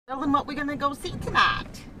Tell them what we're going to go see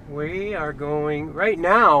tonight. Right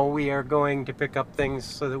now we are going to pick up things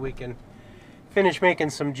so that we can finish making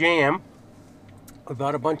some jam. We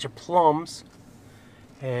bought a bunch of plums,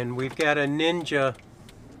 and we've got a Ninja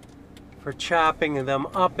for chopping them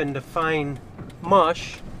up into fine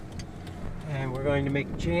mush. And we're going to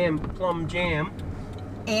make plum jam.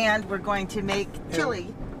 And we're going to make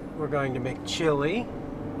chili. We're going to make chili,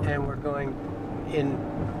 and we're going in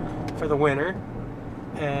for the winter.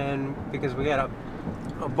 And because we got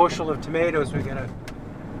a bushel of tomatoes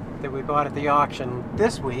that we bought at the auction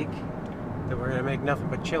this week, that we're going to make nothing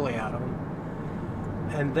but chili out of them.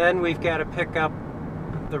 And then we've got to pick up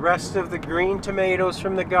the rest of the green tomatoes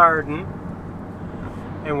from the garden,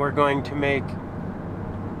 and we're going to make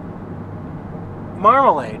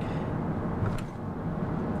marmalade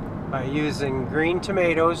by using green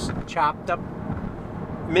tomatoes chopped up,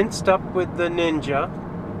 minced up with the Ninja,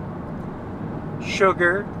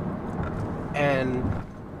 sugar, and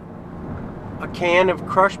a can of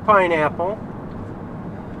crushed pineapple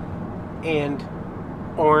and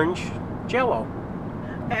orange Jello.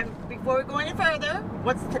 And before we go any further,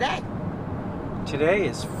 what's today? Today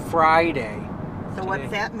is Friday. So what's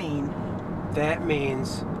that mean? That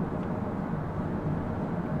means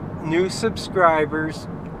new subscribers,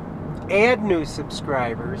 add new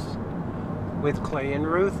subscribers with Clay and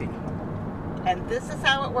Ruthie. And this is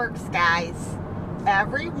how it works, guys.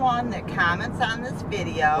 Everyone that comments on this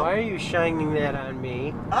video... Why are you shining that on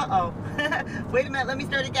me? Uh-oh. Wait a minute, let me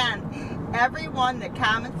start again. Everyone that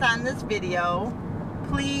comments on this video,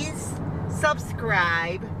 please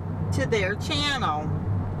subscribe to their channel.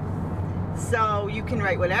 So you can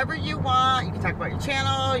write whatever you want. You can talk about your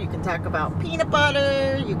channel. You can talk about peanut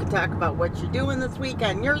butter. You can talk about what you're doing this week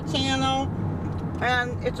on your channel.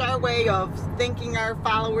 And it's our way of thanking our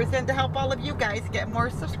followers and to help all of you guys get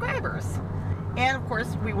more subscribers. And of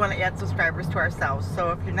course, we want to add subscribers to ourselves.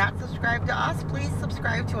 So if you're not subscribed to us, please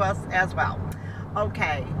subscribe to us as well.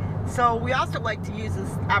 Okay, so we also like to use this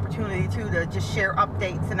opportunity too to just share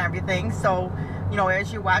updates and everything. So, you know,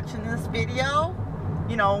 as you're watching this video,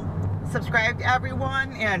 you know, subscribe to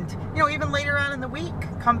everyone, and you know, even later on in the week,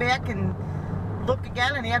 come back and look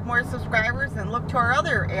again and add more subscribers, and look to our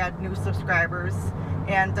other add new subscribers.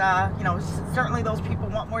 And you know, certainly those people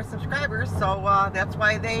want more subscribers, so that's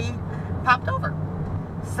why they popped over.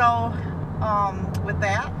 So with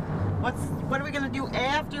that, what are we gonna do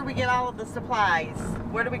after we get all of the supplies?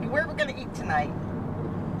 Where are we gonna eat tonight?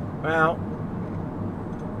 Well,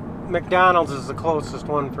 McDonald's is the closest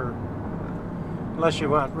one for, unless you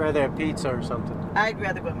want rather have pizza or something. I'd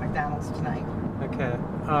rather go to McDonald's tonight. Okay.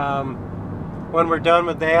 When we're done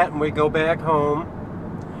with that and we go back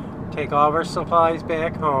home, take all of our supplies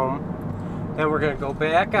back home, then we're going to go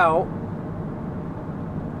back out,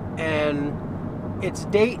 and it's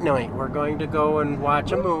date night. We're going to go and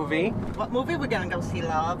watch a movie. What movie are we going to go see,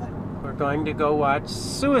 love? We're going to go watch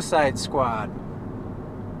Suicide Squad.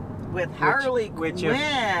 With Harley Quinn. Which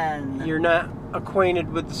if you're not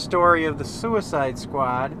acquainted with the story of the Suicide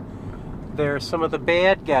Squad, they're some of the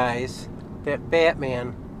bad guys that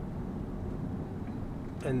Batman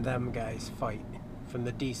and them guys fight from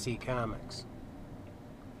the DC Comics.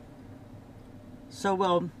 So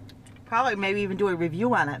we'll probably maybe even do a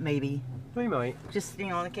review on it, maybe. We might. Just, you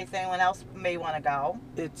know, in case anyone else may want to go.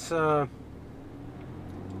 It's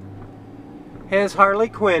has Harley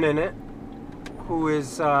Quinn in it, who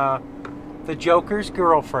is the Joker's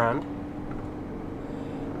girlfriend.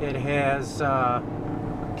 It has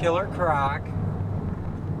Killer Croc,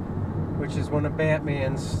 which is one of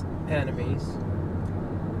Batman's enemies.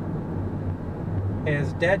 It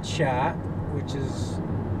has Deadshot, which is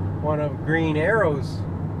one of Green Arrow's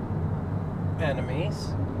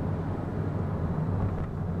enemies.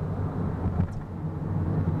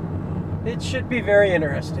 It should be very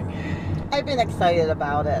interesting. I've been excited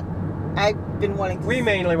about it. I've been wanting to... We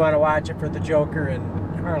mainly want to watch it for the Joker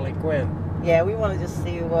and Harley Quinn. Yeah, we want to just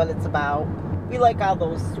see what it's about. We like all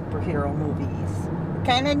those superhero movies.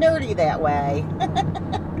 Kind of nerdy that way.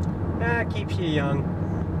 Keeps you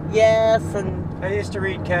young. Yes, and... I used to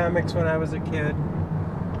read comics when I was a kid.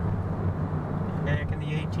 Back in the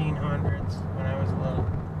 1800s when I was little.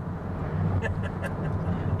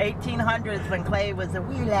 1800s when Clay was a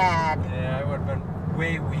wee lad. Yeah, I would have been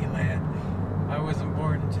way wee lad. I wasn't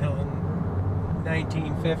born until the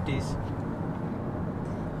 1950s.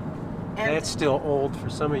 And that's still old for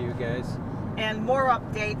some of you guys. And more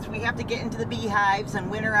updates. We have to get into the beehives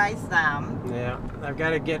and winterize them. Yeah, I've got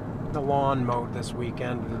to get the lawn mowed this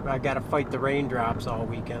weekend. I've got to fight the raindrops all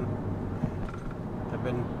weekend. I've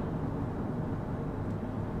been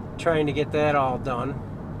trying to get that all done.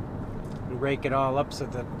 and rake it all up so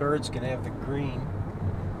the birds can have the green.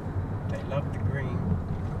 They love the green.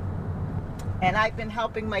 And I've been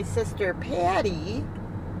helping my sister Patty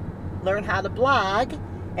learn how to blog.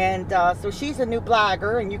 And so she's a new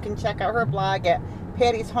blogger, and you can check out her blog at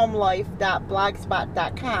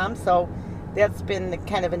pattyshomelife.blogspot.com. So that's been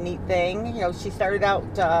kind of a neat thing. You know, she started out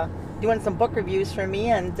doing some book reviews for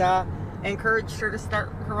me, and encouraged her to start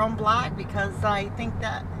her own blog because I think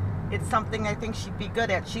that it's something I think she'd be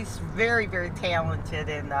good at. She's very, very talented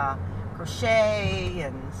in crochet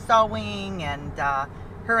and sewing, and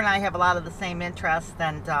her and I have a lot of the same interests,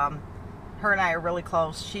 and her and I are really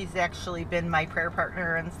close. She's actually been my prayer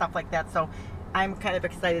partner and stuff like that, so I'm kind of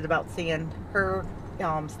excited about seeing her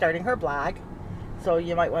starting her blog. So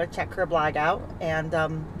you might want to check her blog out. And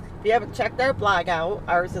if you haven't checked our blog out,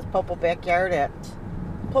 ours is Popo Backyard at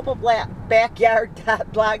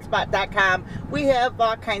popobackyard.blogspot.com. We have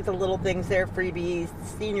all kinds of little things there, freebies,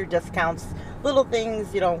 senior discounts, little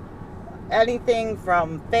things, you know, anything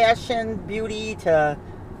from fashion, beauty to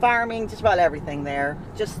farming, just about everything there.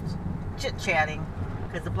 Just chit-chatting,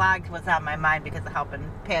 because the blog was on my mind because of helping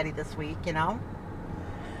Patty this week, you know.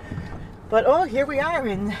 But oh, here we are,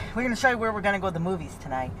 and we're going to show you where we're going to go to the movies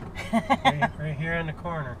tonight. right here on the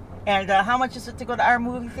corner. And how much is it to go to our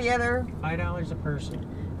movie theater? $5 a person.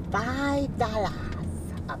 $5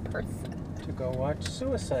 a person. To go watch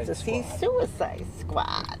Suicide Squad. To see Suicide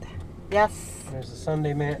Squad. Yes. There's a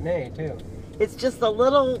Sunday matinee, too. It's just a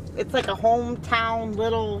little, it's like a hometown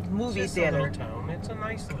little movie theater. It's a little town. It's a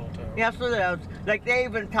nice little town. Yes, it is. Like they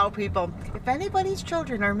even tell people, if anybody's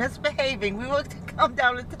children are misbehaving, we will come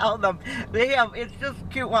down and tell them. It's just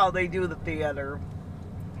cute while they do the theater.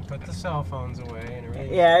 Put the cell phones away and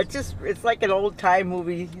everything. Yeah, it's like an old time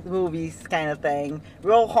movies kind of thing.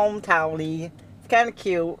 Real hometowny. It's kind of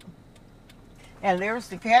cute. And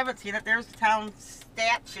there's, if you haven't seen it, there's the town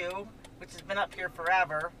statue, which has been up here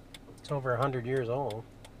forever. It's over 100 years old.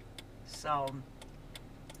 So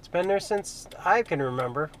it's been there since I can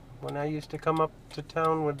remember, when I used to come up to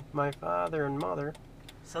town with my father and mother.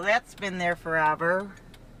 So that's been there forever.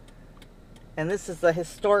 And this is the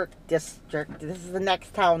historic district. This is the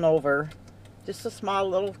next town over. Just a small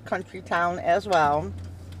little country town as well.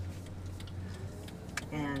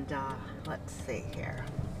 And let's see here.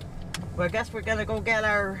 Well, I guess we're gonna go get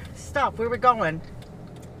our stuff. Where are we going?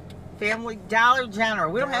 Family Dollar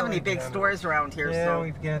General. We don't have any big stores around here, yeah, so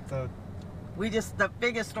we've got the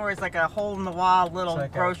biggest store is like a hole in the wall little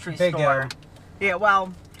like grocery big store. Yeah,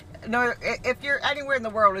 well, no, if you're anywhere in the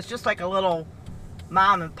world, it's just like a little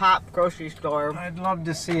mom and pop grocery store. I'd love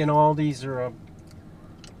to see an Aldi's or a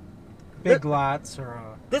Big Lots or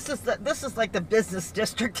a... This is like the business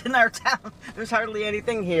district in our town. There's hardly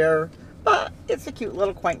anything here, but it's a cute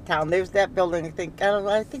little quaint town. There's that building. I think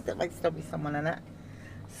that might still be someone in it.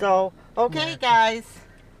 So okay, guys,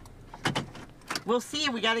 we'll see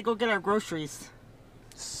you. We got to go get our groceries.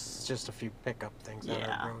 It's just a few pickup things on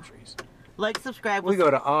our groceries. Like, subscribe. We go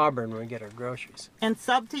to Auburn when we get our groceries. And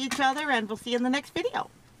sub to each other, and we'll see you in the next video.